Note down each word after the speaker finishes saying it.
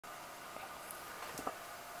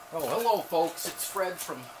Oh, hello folks, it's Fred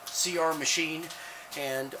from CR Machine,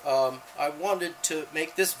 and I wanted to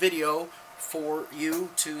make this video for you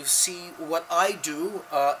to see what I do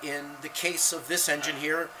in the case of this engine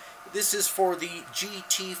here. This is for the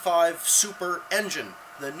GT-5 Super engine,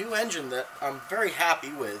 the new engine that I'm very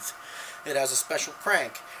happy with. It has a special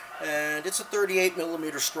crank, and it's a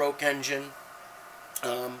 38mm stroke engine,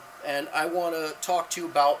 and I want to talk to you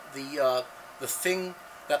about the thing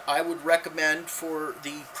that I would recommend for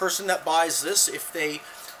the person that buys this if they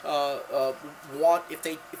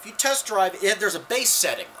if you test drive it. There's a base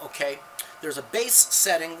setting, okay? There's a base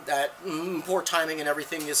setting that port timing and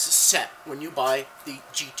everything is set when you buy the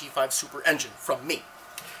GT-5 Super engine from me,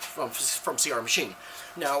 from CR Machine.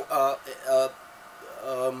 Now,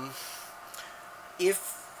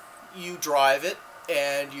 if you drive it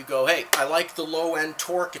and you go, hey, I like the low end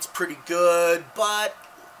torque, it's pretty good, but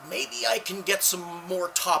maybe I can get some more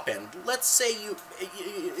top end. Let's say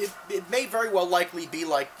it may very well likely be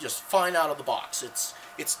like just fine out of the box. It's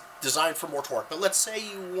designed for more torque. But let's say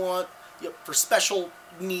you want, for special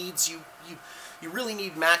needs, you really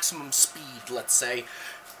need maximum speed, let's say.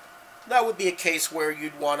 That would be a case where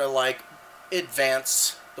you'd want to like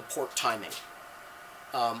advance the port timing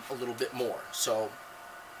a little bit more. So,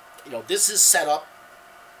 this is set up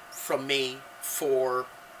from me for,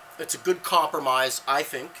 it's a good compromise, I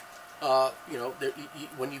think.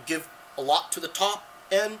 When you give a lot to the top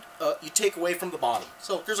end, you take away from the bottom.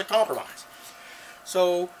 So there's a compromise.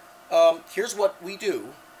 So here's what we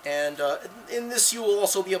do, and in this you will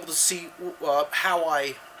also be able to see how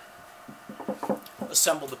I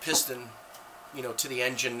assemble the piston, to the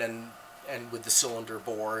engine and with the cylinder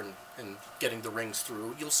bore and getting the rings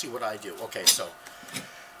through. You'll see what I do. Okay, so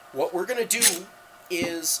what we're going to do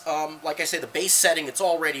is, like I say, the base setting, it's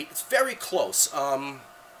very close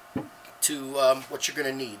to what you're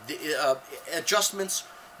going to need. The adjustments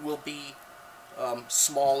will be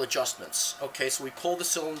small adjustments. Okay, so we pull the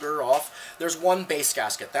cylinder off. There's one base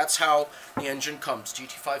gasket. That's how the engine comes.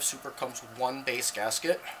 GT-5 Super comes with one base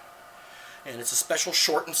gasket, and it's a special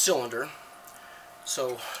shortened cylinder.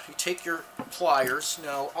 So you take your pliers.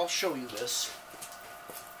 Now, I'll show you this.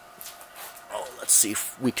 Oh, let's see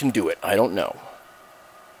if we can do it. I don't know.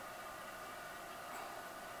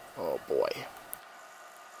 Oh boy.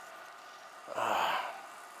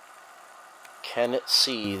 Can it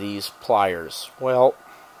see these pliers? Well,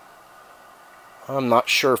 I'm not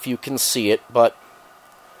sure if you can see it, but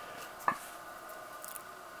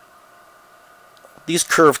these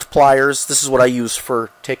curved pliers, this is what I use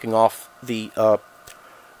for taking off the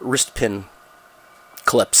wrist pin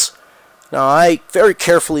clips. Now, I very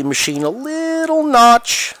carefully machine a little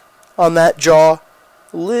notch on that jaw,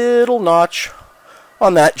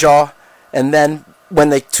 and then when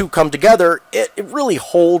they two come together, it really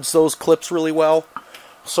holds those clips really well.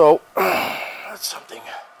 So that's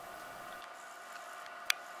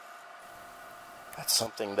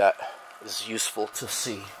something that is useful to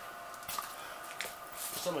see.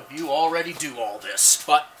 Some of you already do all this,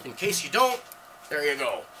 but in case you don't, there you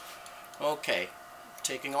go. Okay,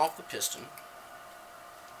 taking off the piston.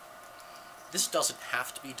 This doesn't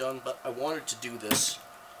have to be done, but I wanted to do this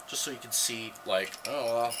just so you can see, like, oh,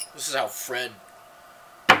 well, this is how Fred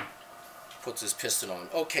puts his piston on.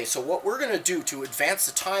 Okay, so what we're going to do to advance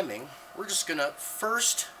the timing, we're just going to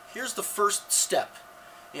here's the first step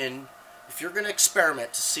in, if you're going to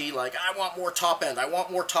experiment to see, like, I want more top end,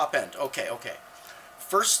 Okay.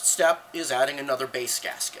 First step is adding another base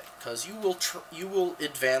gasket, because you will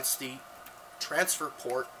advance the transfer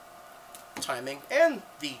port timing and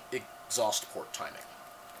the exhaust port timing.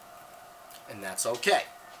 And that's okay.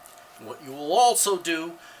 What you will also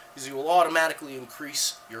do is you will automatically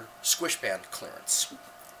increase your squish band clearance,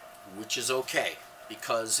 which is okay,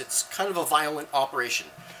 because it's kind of a violent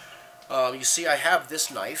operation. You see, I have this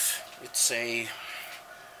knife. It's a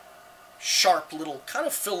sharp little kind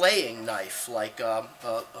of filleting knife, like a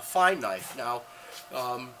fine knife. Now,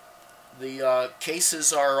 the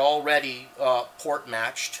cases are already port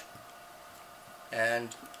matched,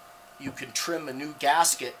 and you can trim a new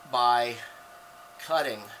gasket by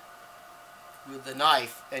cutting with the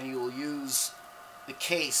knife, and you will use the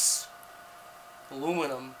case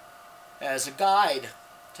aluminum as a guide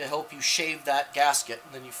to help you shave that gasket,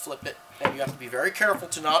 and then you flip it, and you have to be very careful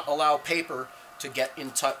to not allow paper to get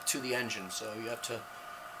to the engine. So you have to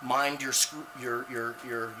mind your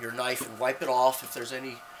knife and wipe it off if there's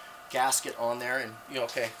any gasket on there, and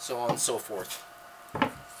okay, so on and so forth.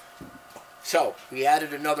 So we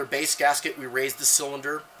added another base gasket. We raised the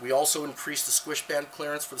cylinder. We also increased the squish band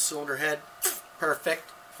clearance for the cylinder head. Perfect,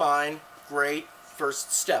 fine, great,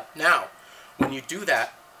 first step. Now, when you do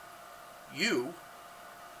that, you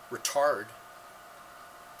retard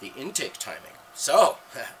the intake timing. So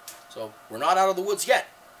we're not out of the woods yet.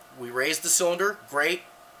 We raised the cylinder, great.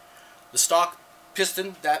 The stock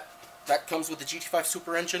piston that comes with the GT-5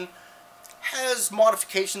 Super engine has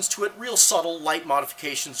modifications to it, real subtle, light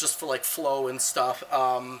modifications just for like flow and stuff.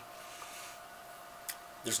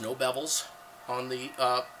 There's no bevels on the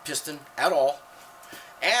piston at all,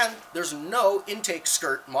 and there's no intake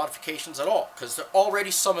skirt modifications at all, because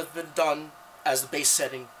already some have been done as the base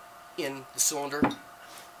setting in the cylinder.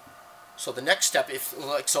 So the next step,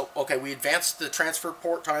 okay, we advanced the transfer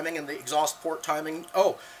port timing and the exhaust port timing.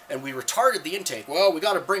 Oh, and we retarded the intake. Well, we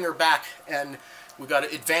got to bring her back, and we got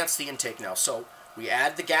to advance the intake now. So we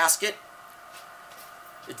add the gasket,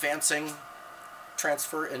 advancing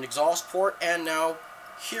transfer and exhaust port, and now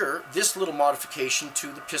here, this little modification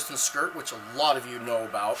to the piston skirt, which a lot of you know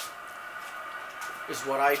about, is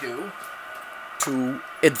what I do to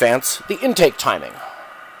advance the intake timing.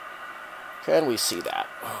 Can we see that?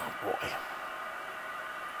 Oh boy.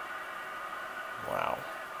 Wow.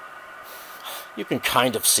 You can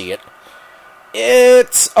kind of see it.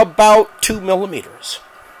 It's about 2 millimeters.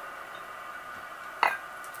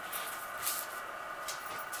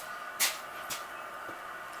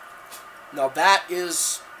 Now that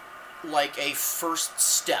is like a first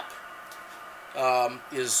step,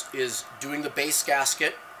 is doing the base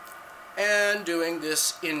gasket and doing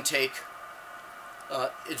this intake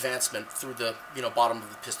advancement through the bottom of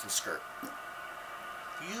the piston skirt.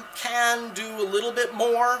 You can do a little bit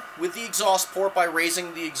more with the exhaust port by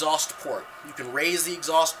raising the exhaust port. You can raise the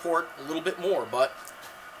exhaust port a little bit more, but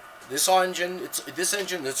this engine,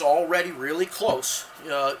 that's already really close.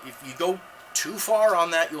 If you go too far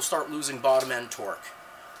on that, you'll start losing bottom end torque,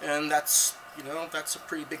 and that's a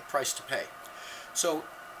pretty big price to pay. So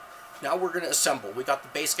now we're going to assemble. We got the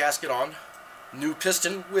base gasket on, new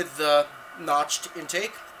piston with the notched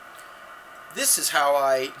intake. This is how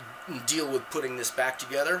I deal with putting this back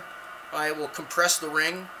together. I will compress the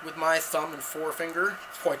ring with my thumb and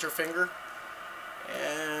pointer finger,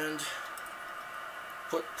 and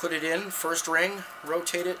put it in, first ring,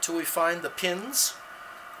 rotate it till we find the pins.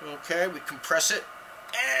 Okay, we compress it,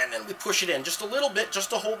 and then we push it in just a little bit just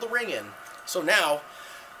to hold the ring in. So now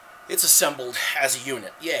it's assembled as a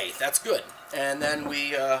unit. Yay, that's good. And then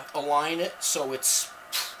we align it so it's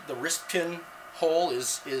the wrist pin hole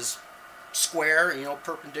is square,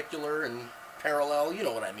 perpendicular and parallel, you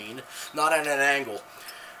know what I mean, not at an angle.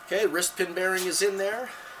 Okay, wrist pin bearing is in there,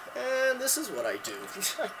 and this is what I do.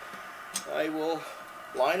 I will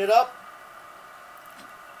line it up.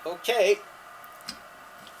 Okay.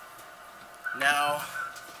 Now,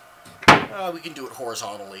 we can do it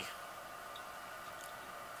horizontally.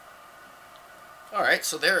 Alright,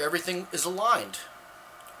 so there, everything is aligned.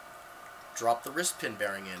 Drop the wrist pin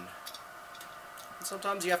bearing in. And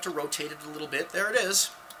sometimes you have to rotate it a little bit. There it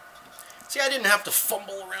is. See, I didn't have to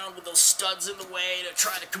fumble around with those studs in the way to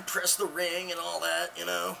try to compress the ring and all that,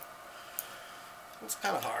 It's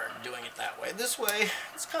kind of hard doing it that way. This way,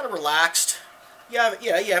 it's kind of relaxed. Yeah,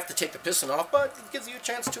 you have to take the piston off, but it gives you a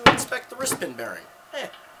chance to inspect the wrist pin bearing. And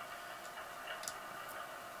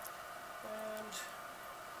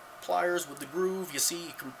pliers with the groove, you see,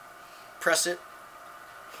 you can press it.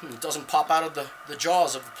 It doesn't pop out of the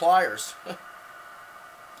jaws of the pliers. How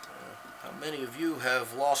many of you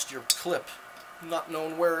have lost your clip, not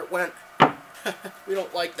knowing where it went? We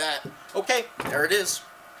don't like that. Okay, there it is.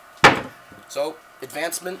 So,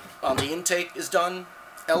 advancement on the intake is done.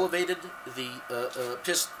 Elevated the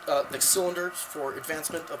cylinders for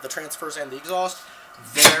advancement of the transfers and the exhaust.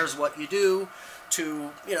 There's what you do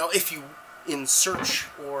to, if you in search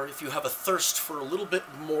or if you have a thirst for a little bit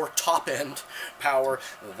more top-end power,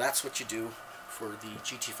 that's what you do for the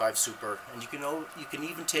GT-5 Super. And you can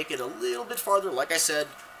even take it a little bit farther, like I said,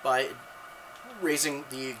 by raising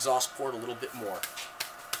the exhaust port a little bit more.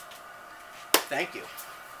 Thank you.